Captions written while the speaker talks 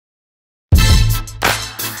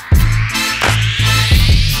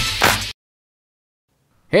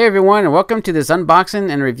Hey everyone, and welcome to this unboxing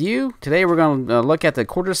and review. Today we're going to look at the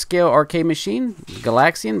quarter scale arcade machine,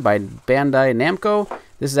 Galaxian by Bandai Namco.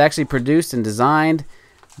 This is actually produced and designed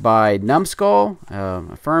by Numskull,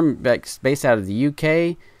 a firm based out of the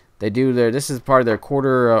UK. This is part of their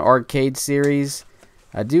quarter arcade series.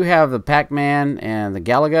 I do have the Pac-Man and the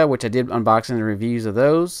Galaga, which I did unboxing and reviews of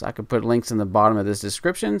those. I could put links in the bottom of this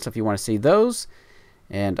description, so if you want to see those.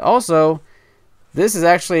 And also, this is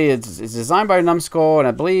actually, it's designed by Numskull, and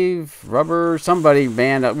I believe somebody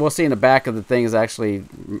band, we'll see in the back of the thing, is actually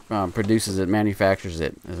produces it, manufactures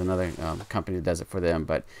it. There's another company that does it for them.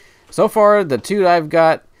 But so far, the two that I've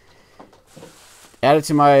got added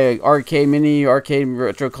to my arcade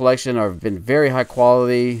retro collection have been very high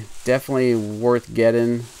quality, definitely worth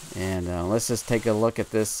getting. And let's just take a look at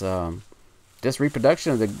this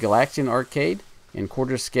reproduction of the Galaxian arcade in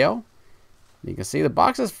quarter scale. You can see the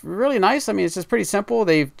box is really nice. I mean, it's just pretty simple.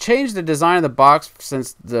 They've changed the design of the box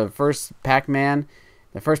since the first Pac-Man.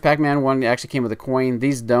 The first Pac-Man one actually came with a coin.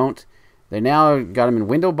 These don't. They now got them in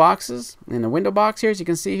window boxes. In the window box here, as you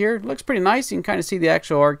can see here, it looks pretty nice. You can kind of see the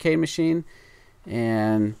actual arcade machine.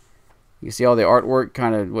 And you can see all the artwork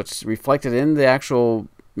kind of what's reflected in the actual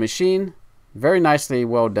machine. Very nicely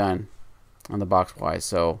well done on the box wise.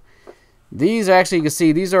 So these actually, you can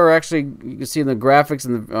see, these are actually, you can see in the graphics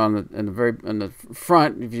in the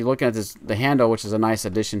front, if you're looking at this, the handle, which is a nice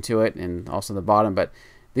addition to it, and also the bottom. But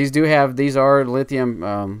these are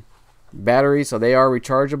lithium batteries, so they are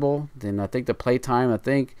rechargeable. Then I think the playtime,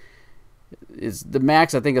 is the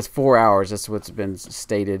max. I think is 4 hours. That's what's been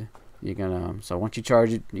stated. You can so once you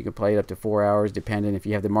charge it, you can play it up to 4 hours, depending. If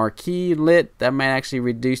you have the marquee lit, that might actually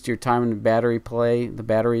reduce your time in the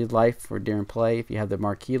battery life for during play. If you have the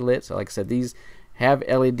marquee lit, so like I said, these have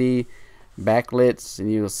LED backlights,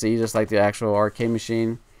 and you'll see just like the actual arcade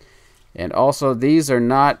machine. And also, these are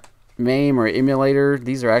not MAME or emulator.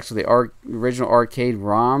 These are actually the original arcade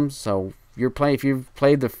ROMs. So if you've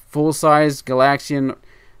played the full-size Galaxian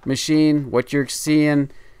machine, what you're seeing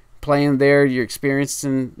playing there, you're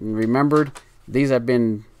experiencing and remembered, these have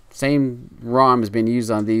been, same ROM has been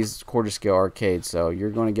used on these quarter scale arcades. So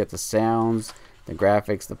you're going to get the sounds, the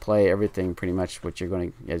graphics, the play, everything pretty much what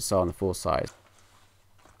you saw in the full size.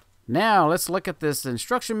 Now let's look at this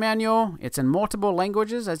instruction manual. It's in multiple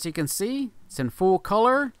languages, as you can see. It's in full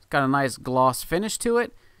color. It's got a nice gloss finish to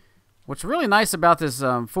it. What's really nice about this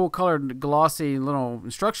full color glossy little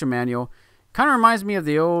instruction manual, kind of reminds me of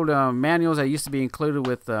the old manuals that used to be included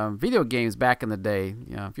with video games back in the day.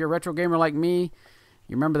 You know, if you're a retro gamer like me,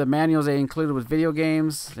 you remember the manuals they included with video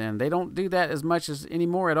games, and they don't do that as much as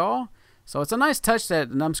anymore at all. So it's a nice touch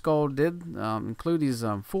that Numskull did include these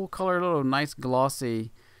full color little nice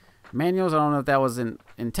glossy manuals. I don't know if that was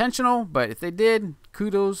intentional, but if they did,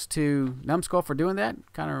 kudos to Numskull for doing that.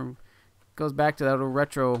 Kind of goes back to that little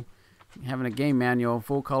retro, having a game manual,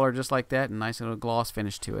 full color just like that, and nice little gloss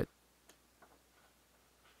finish to it.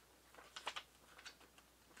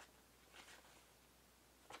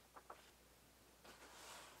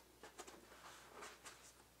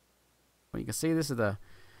 You can see this is the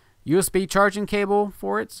USB charging cable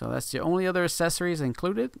for it, so that's the only other accessories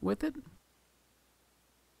included with it.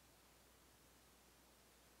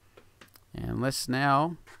 And let's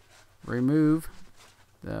now remove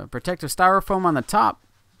the protective styrofoam on the top,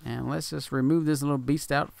 and let's just remove this little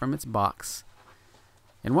beast out from its box.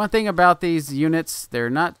 And one thing about these units, they're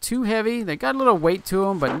not too heavy. They got a little weight to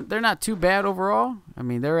them, but they're not too bad overall. I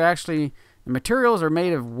mean, they're actually, the materials are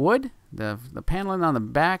made of wood. The paneling on the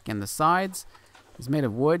back and the sides is made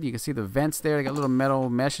of wood. You can see the vents there. They got little metal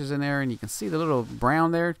meshes in there, and you can see the little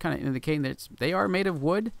brown there, kind of indicating that they are made of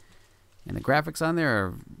wood. And the graphics on there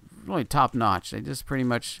are really top notch. They just pretty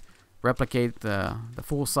much replicate the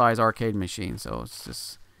full size arcade machine. So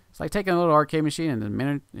it's like taking a little arcade machine and then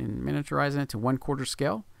miniaturizing it to 1/4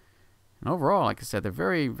 scale. And overall, like I said, they're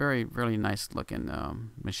very, very, really nice looking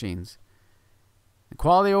machines. The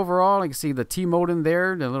quality overall, you can see the T-mode in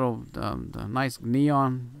there, the little the nice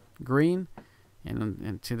neon green,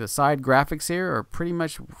 and to the side graphics here are pretty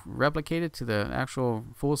much replicated to the actual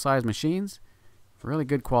full-size machines. Really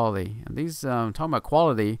good quality. And these, talking about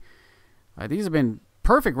quality, these have been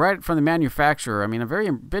perfect right from the manufacturer. I mean,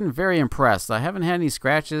 I've been very impressed. I haven't had any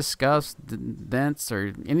scratches, scuffs, dents,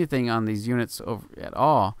 or anything on these units at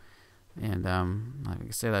all. And like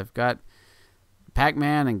I said, I've got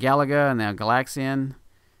Pac-Man and Galaga and now Galaxian,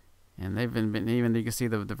 and they've been even, you can see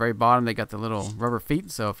the very bottom, they got the little rubber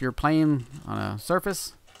feet. So if you're playing on a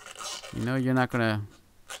surface, you know you're not gonna,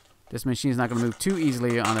 this machine's not gonna move too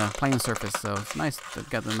easily on a plane surface. So it's nice, they've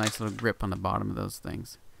got the nice little grip on the bottom of those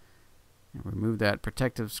things. And remove that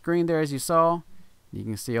protective screen there, as you saw, You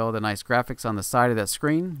can see all the nice graphics on the side of that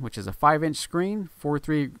screen, which is a 5-inch screen,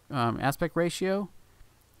 4:3 aspect ratio.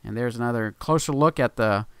 And there's another closer look at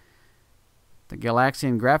the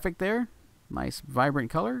Galaxian graphic there. Nice vibrant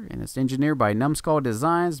color, and it's engineered by Numskull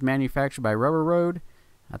Designs, manufactured by Rubber Road.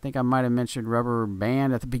 I think I might have mentioned Rubber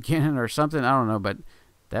Band at the beginning or something, I don't know, but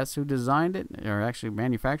that's who designed it, or actually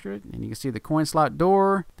manufactured it. And you can see the coin slot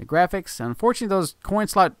door, the graphics. Unfortunately, those coin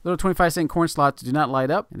slot, little 25-cent coin slots do not light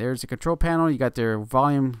up. And there's the control panel. You got their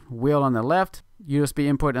volume wheel on the left, USB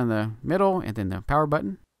input on the middle, and then the power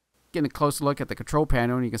button. Getting a close look at the control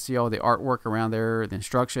panel, and you can see all the artwork around there, the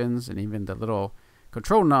instructions, and even the little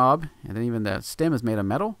control knob, and then even the stem is made of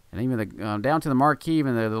metal, and even the down to the marquee,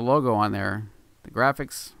 even the logo on there. The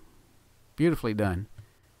graphics, beautifully done.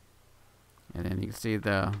 And then you can see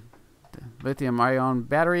the lithium-ion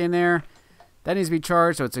battery in there. That needs to be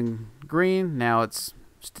charged, so it's in green. Now it's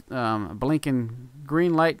a blinking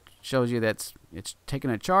green light shows you that it's taking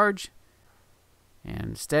a charge.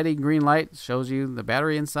 And steady green light shows you the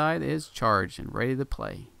battery inside is charged and ready to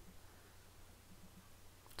play.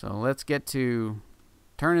 So let's get to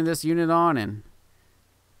turning this unit on and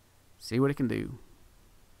see what it can do.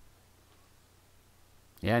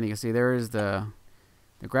 Yeah, and you can see there is the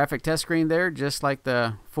graphic test screen there, just like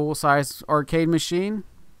the full-size arcade machine.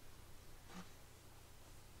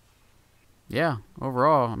 Yeah,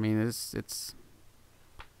 overall, I mean, it's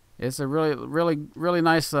a really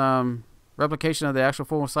nice replication of the actual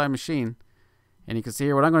full-size machine. And you can see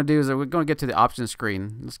here what I'm going to do is we're going to get to the options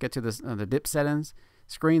screen. Let's get to this the dip settings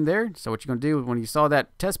screen there. So what you're going to do when you saw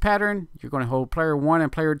that test pattern, you're going to hold player 1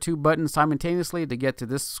 and player 2 buttons simultaneously to get to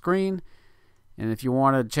this screen. And if you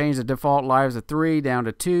want to change the default lives of 3 down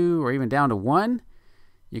to 2 or even down to 1,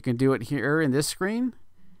 you can do it here in this screen.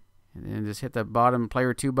 And then just hit the bottom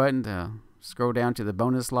player 2 button to scroll down to the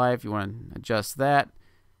bonus life. You want to adjust that.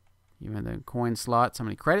 Even the coin slot, so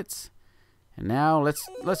many credits. And now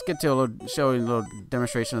let's get to show you a little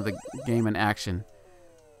demonstration of the game in action.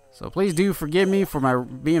 So please do forgive me for my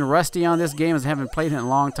being rusty on this game, as I haven't played it in a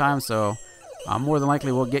long time. So more than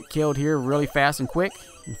likely will get killed here really fast and quick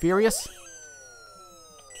and furious.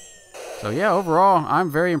 So yeah, overall,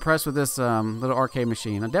 I'm very impressed with this little arcade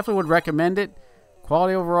machine. I definitely would recommend it.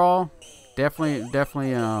 Quality overall,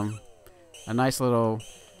 definitely a nice little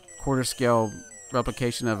quarter scale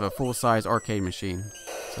replication of a full-size arcade machine.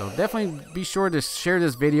 So definitely be sure to share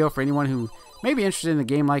this video for anyone who may be interested in a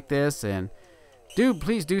game like this. And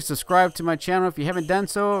please do subscribe to my channel if you haven't done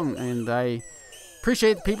so. And I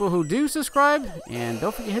appreciate the people who do subscribe. And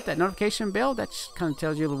don't forget to hit that notification bell. That kind of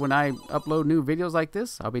tells you when I upload new videos like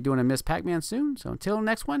this. I'll be doing a Miss Pac-Man soon. So until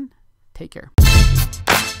next one, take care.